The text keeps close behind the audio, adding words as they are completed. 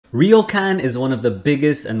RIOCAN is one of the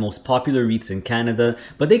biggest and most popular REITs in Canada,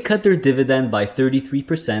 but they cut their dividend by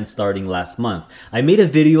 33% starting last month. I made a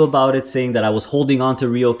video about it saying that I was holding on to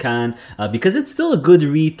RIOCAN because it's still a good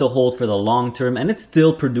REIT to hold for the long term and it's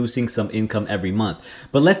still producing some income every month.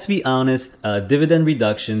 But let's be honest, dividend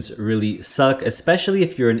reductions really suck, especially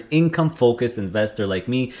if you're an income-focused investor like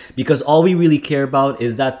me, because all we really care about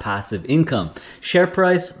is that passive income. Share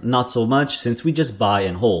price, not so much, since we just buy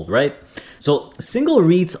and hold, right? So single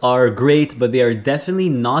REITs are great, but they are definitely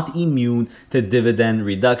not immune to dividend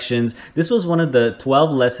reductions. This was one of the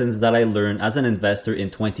 12 lessons that I learned as an investor in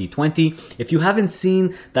 2020. If you haven't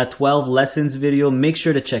seen that 12 lessons video, make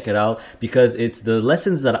sure to check it out because it's the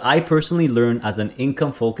lessons that I personally learned as an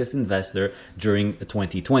income-focused investor during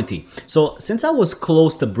 2020. So since I was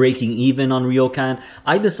close to breaking even on RIOCAN,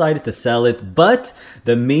 I decided to sell it. But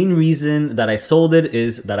the main reason that I sold it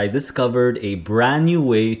is that I discovered a brand new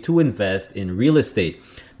way to invest in real estate.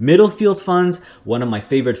 Middlefield Funds, one of my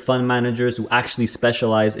favorite fund managers who actually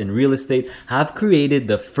specialize in real estate, have created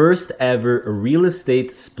the first ever real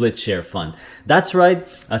estate split share fund. That's right,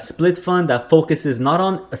 a split fund that focuses not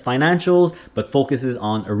on financials, but focuses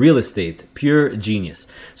on real estate. Pure genius.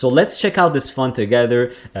 So let's check out this fund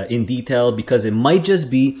together in detail because it might just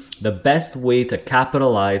be the best way to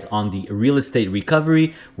capitalize on the real estate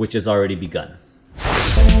recovery, which has already begun.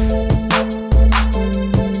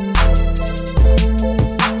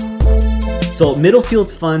 So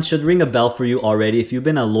Middlefield Fund should ring a bell for you already if you've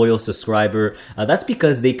been a loyal subscriber. That's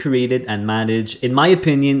because they created and manage, in my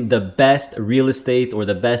opinion, the best real estate or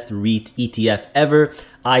the best REIT ETF ever.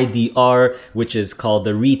 IDR, which is called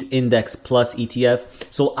the REIT Index Plus ETF.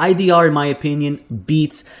 So IDR, in my opinion,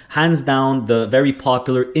 beats hands down the very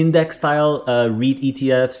popular index style REIT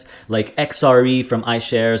ETFs like XRE from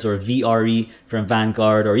iShares or VRE from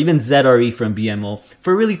Vanguard or even ZRE from BMO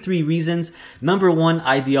for really three reasons. Number one,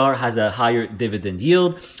 IDR has a higher dividend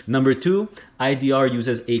yield. Number two, IDR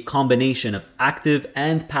uses a combination of active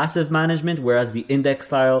and passive management, whereas the index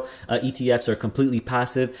style ETFs are completely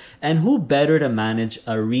passive. And who better to manage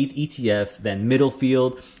a REIT ETF than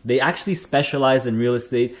Middlefield? They actually specialize in real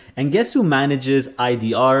estate. And guess who manages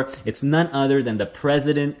IDR? It's none other than the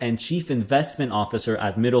president and chief investment officer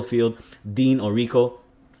at Middlefield, Dean Orico.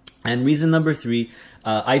 And reason number three,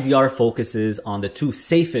 IDR focuses on the two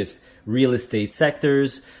safest real estate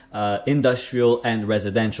sectors, industrial and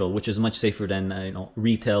residential, which is much safer than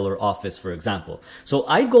retail or office, for example. So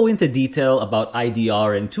I go into detail about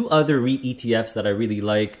IDR and two other REIT ETFs that I really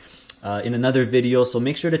like in another video. So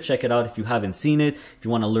make sure to check it out if you haven't seen it, if you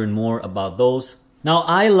want to learn more about those. Now,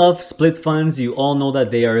 I love split funds. You all know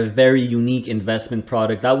that they are a very unique investment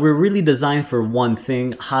product that were really designed for one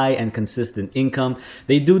thing, high and consistent income.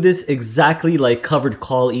 They do this exactly like covered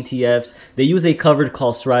call ETFs. They use a covered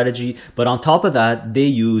call strategy, but on top of that, they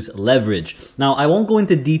use leverage. Now, I won't go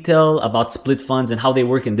into detail about split funds and how they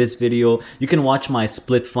work in this video. You can watch my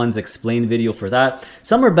split funds explained video for that.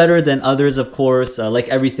 Some are better than others, of course, like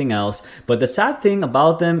everything else. But the sad thing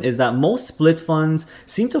about them is that most split funds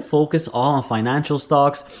seem to focus all on financial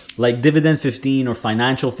stocks like Dividend 15 or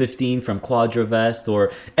Financial 15 from Quadravest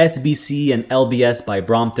or SBC and LBS by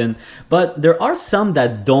Brompton. But there are some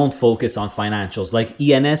that don't focus on financials like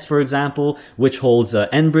ENS, for example, which holds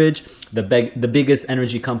Enbridge, the biggest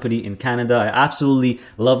energy company in Canada. I absolutely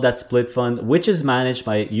love that split fund, which is managed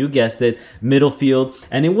by, you guessed it, Middlefield,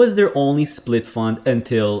 and it was their only split fund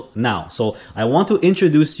until now. So I want to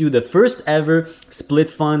introduce you the first ever split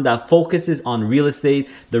fund that focuses on real estate,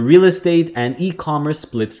 the real estate and e-commerce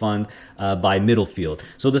split fund by Middlefield.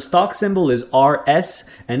 So the stock symbol is RS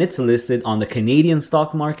and it's listed on the Canadian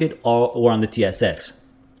stock market or on the TSX.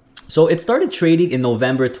 So it started trading in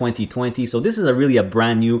November 2020. So this is really a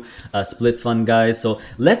brand new split fund, guys. So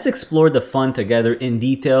let's explore the fund together in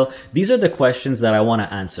detail. These are the questions that I want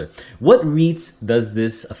to answer. What REITs does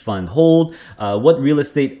this fund hold? What real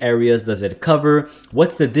estate areas does it cover?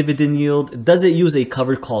 What's the dividend yield? Does it use a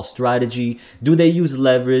covered call strategy? Do they use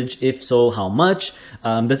leverage? If so, how much?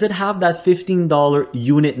 Does it have that $15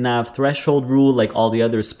 unit NAV threshold rule like all the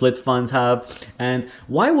other split funds have? And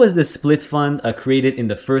why was this split fund created in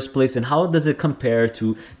the first place? And how does it compare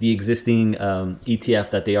to the existing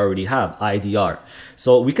ETF that they already have, IDR?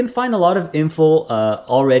 So we can find a lot of info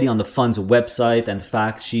already on the fund's website and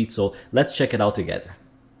fact sheet. So let's check it out together.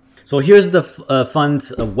 So here's the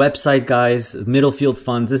fund's website, guys. Middlefield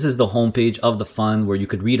Funds. This is the homepage of the fund where you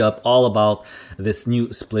could read up all about this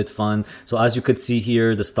new split fund. So as you could see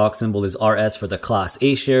here, the stock symbol is RS for the Class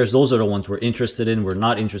A shares. Those are the ones we're interested in. We're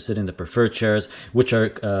not interested in the preferred shares, which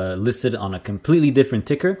are listed on a completely different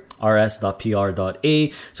ticker,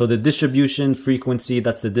 rs.pr.a. So the distribution frequency,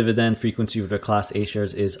 that's the dividend frequency for the Class A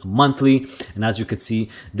shares, is monthly. And as you could see,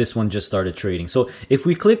 this one just started trading. So if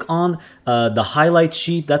we click on the highlight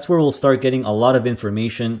sheet, that's where we'll start getting a lot of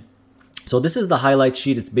information. So this is the highlight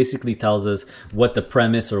sheet. It basically tells us what the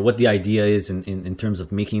premise or what the idea is in terms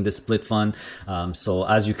of making the split fund. So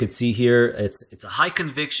as you could see here, it's a high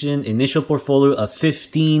conviction initial portfolio of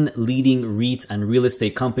 15 leading REITs and real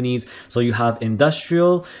estate companies. So you have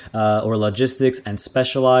industrial or logistics and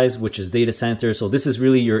specialized, which is data centers. So this is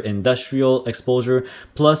really your industrial exposure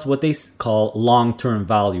plus what they call long-term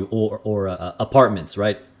value or apartments,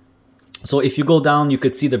 right? So if you go down, you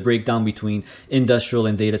could see the breakdown between industrial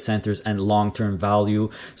and data centers and long-term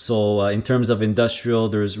value. So in terms of industrial,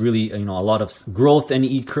 there's really, a lot of growth in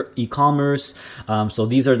e-commerce. So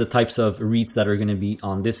these are the types of REITs that are going to be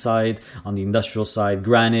on this side, on the industrial side: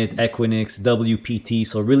 Granite, Equinix, WPT.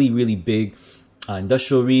 So really, really big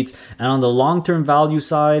industrial REITs. And on the long-term value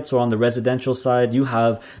side, so on the residential side, you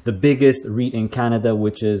have the biggest REIT in Canada,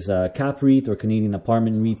 which is Cap REIT, or Canadian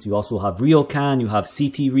Apartment REITs. You also have RIOCAN, you have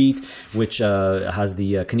CT REIT, which has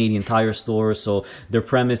the Canadian Tire store. So their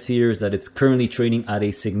premise here is that it's currently trading at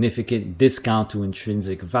a significant discount to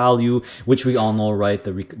intrinsic value, which we all know, right?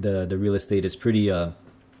 The real estate is pretty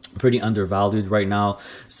undervalued right now.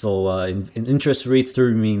 So in interest rates to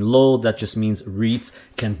remain low, that just means REITs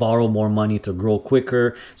can borrow more money to grow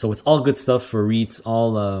quicker. So it's all good stuff for REITs,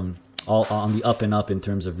 all on the up and up in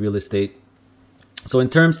terms of real estate. So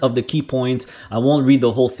in terms of the key points, I won't read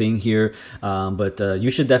the whole thing here, but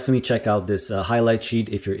you should definitely check out this highlight sheet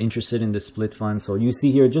if you're interested in this split fund. So you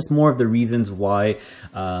see here just more of the reasons why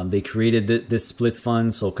they created this split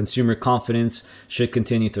fund. So consumer confidence should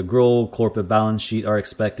continue to grow. Corporate balance sheet are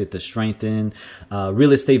expected to strengthen.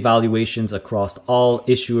 Real estate valuations across all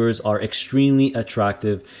issuers are extremely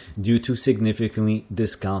attractive due to significantly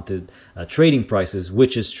discounted trading prices,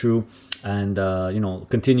 which is true. And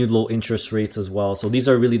continued low interest rates as well. So these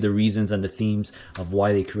are really the reasons and the themes of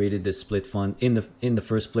why they created this split fund in the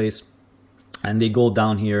first place. And they go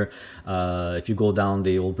down here. If you go down,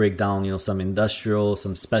 they will break down, some industrial,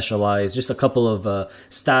 some specialized, just a couple of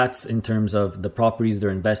stats in terms of the properties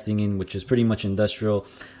they're investing in, which is pretty much industrial,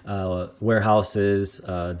 warehouses,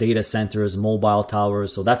 data centers, mobile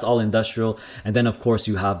towers. So that's all industrial. And then, of course,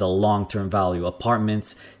 you have the long-term value: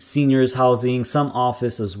 apartments, seniors housing, some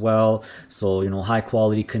office as well. So, high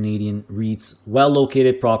quality Canadian REITs,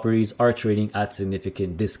 well-located properties are trading at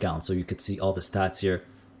significant discounts. So you could see all the stats here.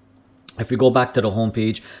 If we go back to the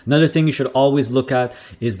homepage, another thing you should always look at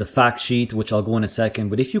is the fact sheet, which I'll go in a second.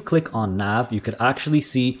 But if you click on NAV, you could actually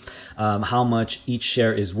see how much each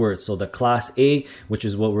share is worth. So the Class A, which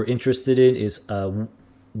is what we're interested in, is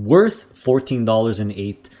worth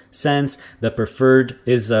 $14.08. The preferred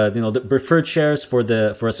is the preferred shares for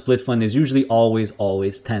a split fund is usually always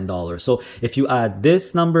 $10. So if you add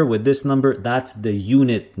this number with this number, that's the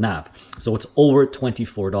unit NAV. So it's over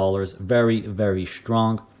 $24. Very, very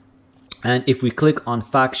strong. And if we click on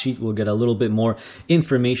fact sheet, we'll get a little bit more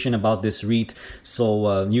information about this REIT.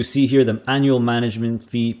 So you see here the annual management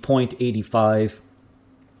fee, 0.85.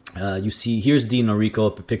 You see here's Dean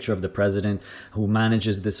Norrico, a picture of the president who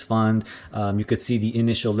manages this fund. You could see the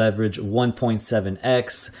initial leverage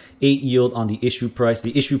 1.7x, 8 yield on the issue price.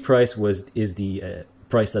 The issue price is the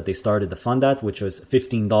price that they started the fund at, which was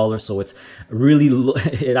 $15. So it's really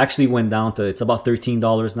it actually went down to, it's about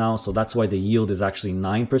 $13 now. So that's why the yield is actually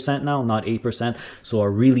 9% now, not 8%. So a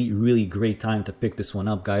really, really great time to pick this one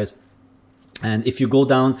up, guys. And if you go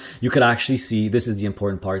down, you could actually see, this is the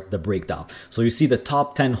important part, the breakdown. So you see the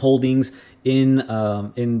top 10 holdings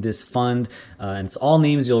in this fund, and it's all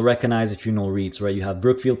names you'll recognize if you know REITs, right? You have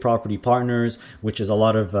Brookfield Property Partners, which is a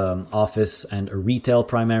lot of office and retail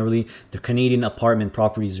primarily. The Canadian Apartment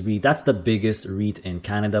Properties REIT, that's the biggest REIT in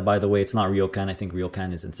Canada, by the way. It's not RIOCAN. I think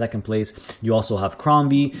RIOCAN is in second place. You also have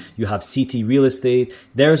Crombie, you have CT Real Estate,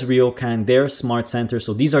 there's RIOCAN, there's Smart Center.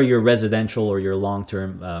 So these are your residential or your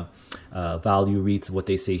long-term value REITs, what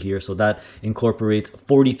they say here. So that incorporates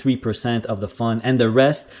 43% of the fund, and the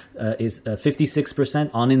rest is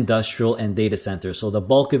 56% on industrial and data centers. So the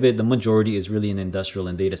bulk of it, the majority, is really in industrial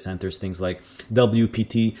and data centers, things like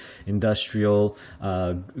WPT Industrial,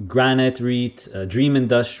 Granite REIT, Dream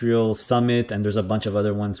Industrial, Summit, and there's a bunch of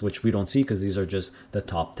other ones which we don't see because these are just the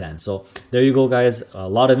top 10. So there you go, guys. A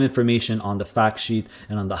lot of information on the fact sheet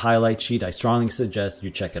and on the highlight sheet. I strongly suggest you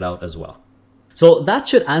check it out as well. So that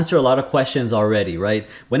should answer a lot of questions already, right?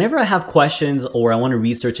 Whenever I have questions or I want to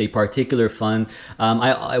research a particular fund,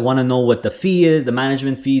 I want to know what the fee is, the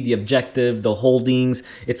management fee, the objective, the holdings.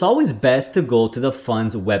 It's always best to go to the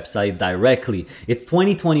fund's website directly. It's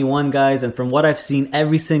 2021, guys, and from what I've seen,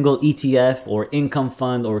 every single ETF or income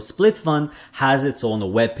fund or split fund has its own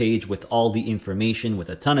webpage with all the information, with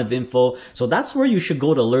a ton of info. So that's where you should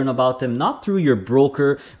go to learn about them, not through your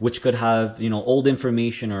broker, which could have, you know, old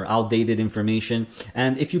information or outdated information.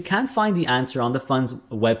 And if you can't find the answer on the fund's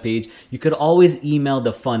webpage, you could always email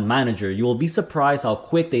the fund manager. You will be surprised how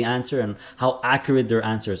quick they answer and how accurate their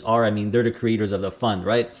answers are. I mean, they're the creators of the fund,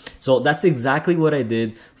 right? So that's exactly what I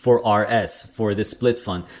did for RS, for this split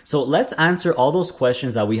fund. So let's answer all those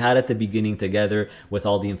questions that we had at the beginning together with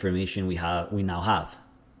all the information we now have.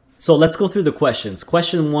 So let's go through the questions.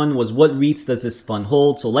 Question 1 was, what REITs does this fund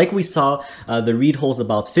hold? So like we saw, the REIT holds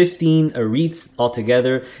about 15 REITs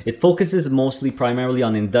altogether. It focuses primarily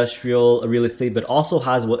on industrial real estate, but also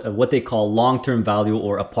has what they call long-term value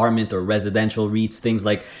or apartment or residential REITs, things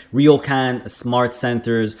like RIOCAN, Smart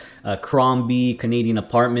Centers, Crombie, Canadian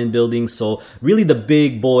apartment buildings. So really the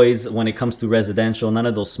big boys when it comes to residential, none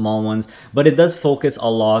of those small ones. But it does focus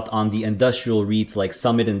a lot on the industrial REITs like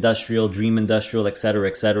Summit Industrial, Dream Industrial, etc.,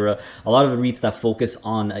 etc. A lot of REITs that focus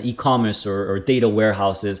on e-commerce or data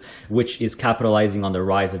warehouses, which is capitalizing on the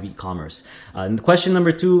rise of e-commerce. And question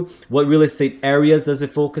number 2, what real estate areas does it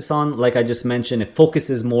focus on? Like I just mentioned, it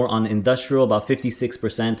focuses more on industrial, about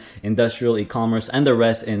 56% industrial, e-commerce, and the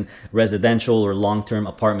rest in residential or long-term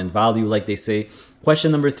apartment value, like they say.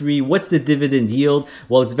 Question number 3, what's the dividend yield?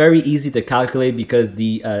 Well, it's very easy to calculate because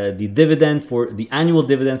the dividend for the annual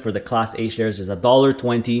dividend for the Class A shares is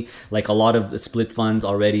 $1.20, like a lot of the split funds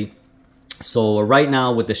already. So right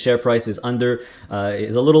now, with the share price is a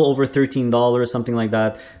little over $13, something like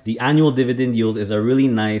that. The annual dividend yield is a really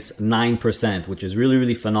nice 9%, which is really,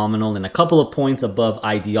 really phenomenal, and a couple of points above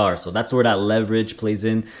IDR. So that's where that leverage plays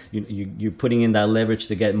in. You're putting in that leverage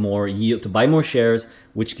to get more yield, to buy more shares,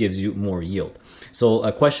 which gives you more yield.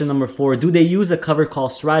 So question number 4, do they use a cover call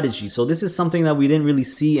strategy? So this is something that we didn't really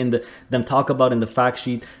see in them talk about in the fact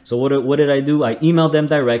sheet. So what did I do? I emailed them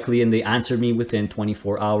directly and they answered me within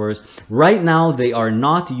 24 hours. Right now, they are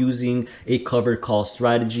not using a cover call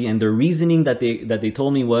strategy, and the reasoning that they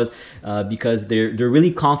told me was because they're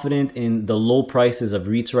really confident in the low prices of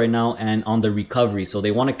REITs right now and on the recovery. So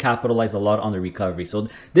they want to capitalize a lot on the recovery. So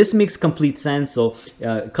this makes complete sense. So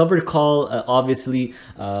covered call obviously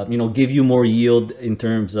give you more yield in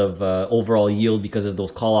terms of overall yield because of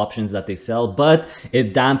those call options that they sell, but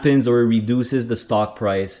it dampens or reduces the stock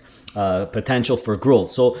price potential for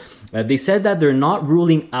growth. So they said that they're not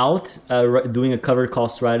ruling out doing a covered call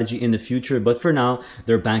strategy in the future, but for now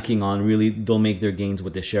they're banking on really they'll make their gains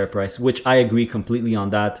with the share price, which I agree completely on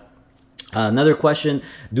that. Another question,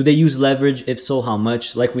 do they use leverage? If so, how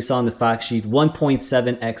much? Like we saw in the fact sheet,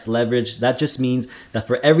 1.7x leverage. That just means that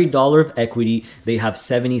for every dollar of equity, they have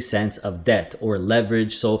 70 cents of debt or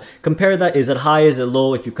leverage. So compare that. Is it high? Is it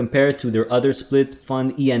low? If you compare it to their other split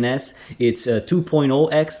fund, ENS, it's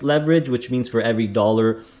 2.0x leverage, which means for every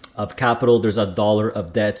dollar of capital, there's a dollar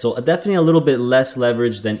of debt. So definitely a little bit less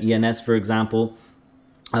leverage than ENS, for example.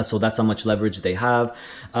 So that's how much leverage they have.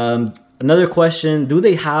 Another question, do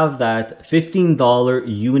they have that $15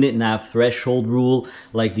 unit NAV threshold rule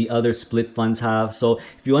like the other split funds have? So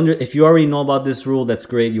if you already know about this rule, that's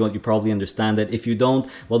great. You probably understand it. If you don't,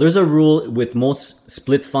 well, there's a rule with most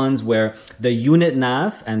split funds where the unit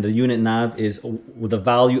NAV, and the unit NAV is with a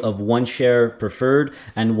value of 1 share preferred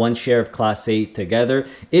and 1 share of Class A together.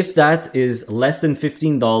 If that is less than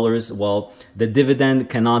 $15, well, the dividend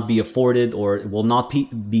cannot be afforded or will not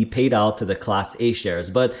be paid out to the Class A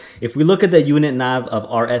shares. But if we look at the unit NAV of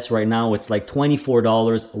RS right now, it's like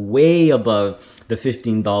 $24, way above the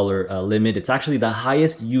 $15 limit. It's actually the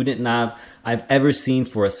highest unit NAV I've ever seen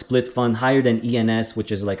for a split fund, higher than ENS,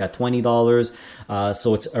 which is like at $20.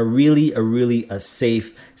 So it's a really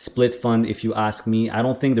safe split fund, if you ask me. I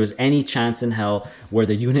don't think there's any chance in hell where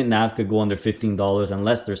the unit NAV could go under $15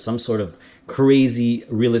 unless there's some sort of crazy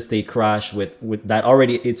real estate crash with that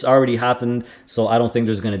it's already happened. So I don't think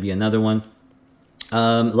there's going to be another one.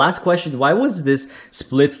 Last question, why was this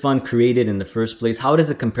split fund created in the first place? How does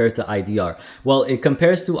it compare to IDR? Well, it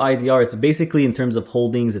compares to IDR. It's basically in terms of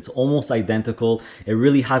holdings, it's almost identical. It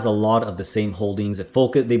really has a lot of the same holdings.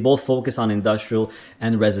 They both focus on industrial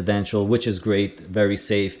and residential, which is great, very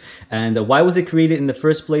safe. And why was it created in the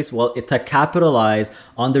first place? Well, to capitalize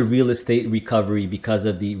on the real estate recovery because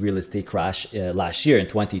of the real estate crash last year in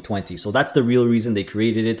 2020. So that's the real reason they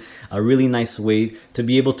created it. A really nice way to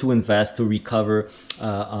be able to invest, to recover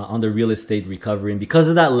on the real estate recovery, and because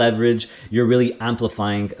of that leverage, you're really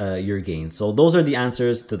amplifying your gains. So those are the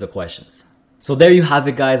answers to the questions. So there you have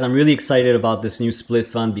it, guys. I'm really excited about this new split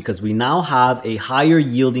fund because we now have a higher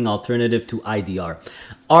yielding alternative to IDR.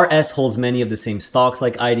 RS holds many of the same stocks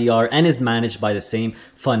like IDR and is managed by the same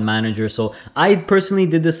fund manager. So I personally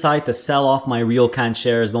did decide to sell off my RIOCAN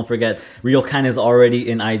shares. Don't forget, RIOCAN is already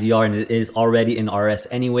in IDR and it is already in RS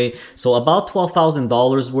anyway. So about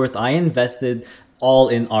 $12,000 worth I invested all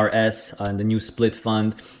in RS in the new split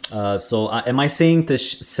fund. So am I saying to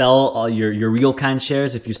sell all your RIOCAN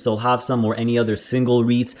shares if you still have some, or any other single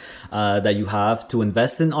REITs that you have to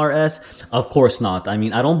invest in RS? Of course not. I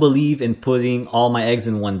mean, I don't believe in putting all my eggs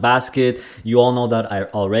in one basket. You all know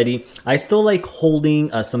that already. I still like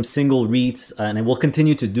holding some single REITs, and I will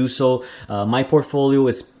continue to do so. My portfolio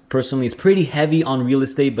is pretty heavy on real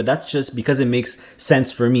estate, but that's just because it makes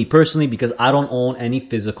sense for me personally, because I don't own any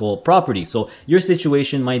physical property. So your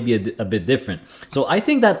situation might be a bit different. So I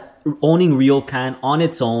think that owning RIOCAN on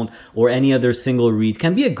its own or any other single REIT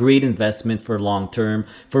can be a great investment for long term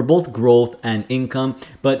for both growth and income.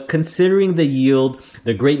 But considering the yield,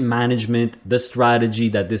 the great management, the strategy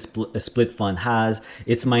that this split fund has,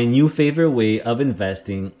 it's my new favorite way of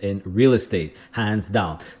investing in real estate, hands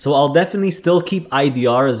down. So I'll definitely still keep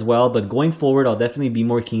IDR as well, but going forward, I'll definitely be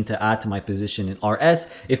more keen to add to my position in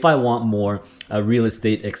RS if I want more real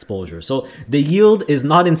estate exposure. So the yield is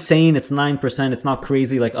not insane. It's 9%. It's not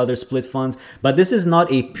crazy like other split funds, but this is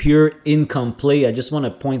not a pure income play. I just want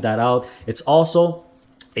to point that out. It's also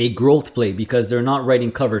a growth play because they're not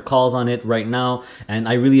writing covered calls on it right now. And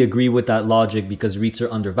I really agree with that logic because REITs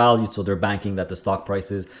are undervalued. So they're banking that the stock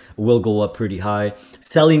prices will go up pretty high.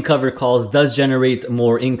 Selling covered calls does generate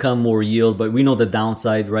more income, more yield, but we know the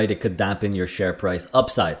downside, right? It could dampen your share price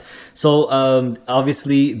upside. So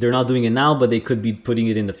obviously they're not doing it now, but they could be putting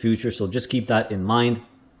it in the future. So just keep that in mind.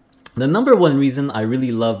 The number one reason I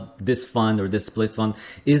really love this fund or this split fund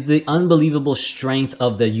is the unbelievable strength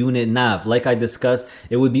of the unit NAV. Like I discussed,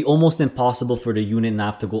 it would be almost impossible for the unit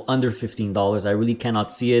NAV to go under $15. I really cannot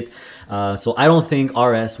see it. So I don't think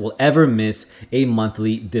RS will ever miss a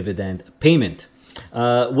monthly dividend payment.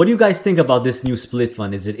 What do you guys think about this new split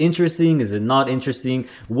fund? Is it interesting? Is it not interesting?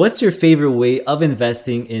 What's your favorite way of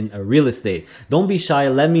investing in real estate? Don't be shy.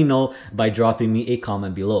 Let me know by dropping me a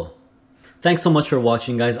comment below. Thanks so much for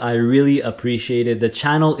watching, guys. I really appreciate it. The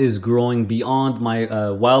channel is growing beyond my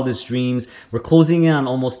wildest dreams. We're closing in on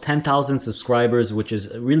almost 10,000 subscribers, which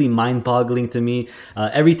is really mind-boggling to me.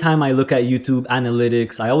 Every time I look at YouTube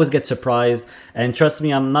analytics, I always get surprised. And trust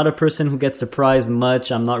me, I'm not a person who gets surprised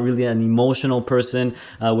much. I'm not really an emotional person,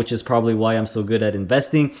 which is probably why I'm so good at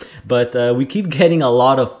investing. But we keep getting a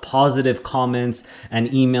lot of positive comments and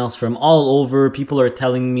emails from all over. People are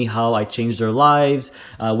telling me how I changed their lives,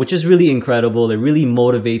 which is really incredible. It really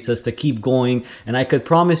motivates us to keep going, and I could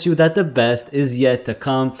promise you that the best is yet to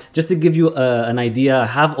come. Just to give you an idea, I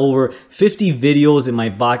have over 50 videos in my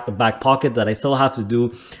back pocket that I still have to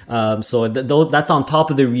do. So that's on top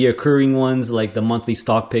of the reoccurring ones like the monthly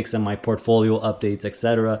stock picks and my portfolio updates,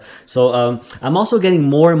 etc. So I'm also getting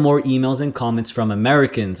more and more emails and comments from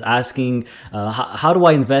Americans asking how do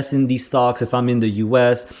I invest in these stocks if I'm in the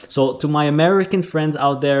US. So to my American friends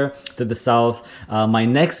out there to the south, my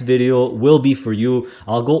next video will be for you.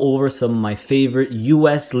 I'll go over some of my favorite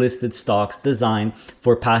US listed stocks designed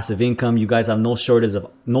for passive income. You guys have no shortage of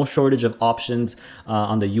options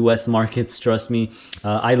on the US markets, trust me.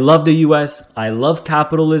 I love the US. I love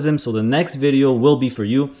capitalism. So the next video will be for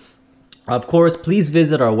you. Of course, please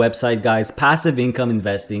visit our website, guys,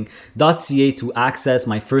 passiveincomeinvesting.ca, to access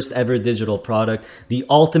my first ever digital product, the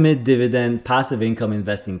ultimate dividend passive income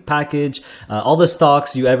investing package. All the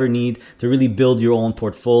stocks you ever need to really build your own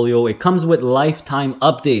portfolio. It comes with lifetime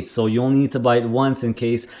updates, so you only need to buy it once in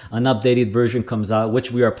case an updated version comes out,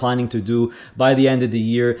 which we are planning to do by the end of the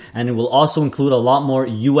year. And it will also include a lot more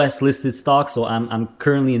US listed stocks. So I'm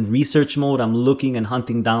currently in research mode. I'm looking and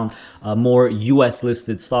hunting down more US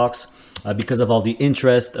listed stocks. because of all the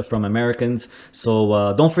interest from Americans.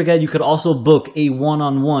 So don't forget, you could also book a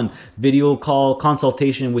one-on-one video call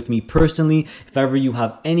consultation with me personally. If ever you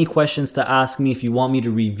have any questions to ask me, if you want me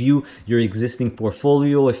to review your existing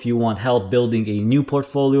portfolio, if you want help building a new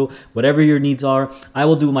portfolio, whatever your needs are, I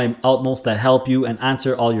will do my utmost to help you and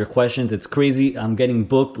answer all your questions. It's crazy. I'm getting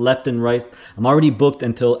booked left and right. I'm already booked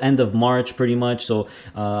until end of March pretty much. So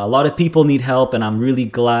a lot of people need help, and I'm really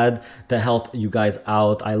glad to help you guys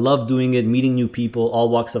out. I love doing it, meeting new people, all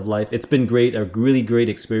walks of life. It's been great, a really great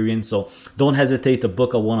experience. So don't hesitate to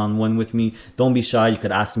book a one-on-one with me. Don't be shy. You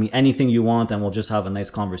could ask me anything you want and we'll just have a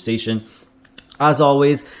nice conversation. As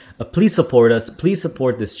always, please support us. Please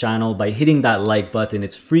support this channel by hitting that like button.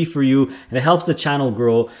 It's free for you and it helps the channel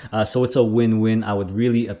grow. So it's a win-win. I would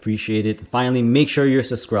really appreciate it. Finally, make sure you're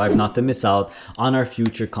subscribed not to miss out on our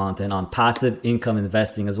future content on passive income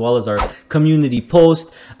investing, as well as our community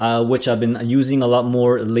post, which I've been using a lot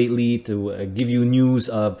more lately to give you news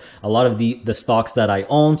of a lot of the stocks that I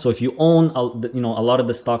own. So if you own a lot of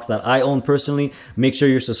the stocks that I own personally, make sure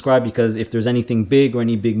you're subscribed, because if there's anything big or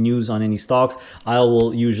any big news on any stocks, I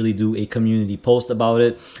will usually do a community post about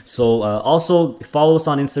it. So also follow us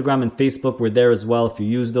on Instagram and Facebook. We're there as well if you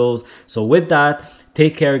use those. So with that,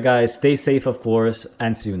 take care guys, stay safe of course,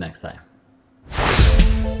 and see you next time.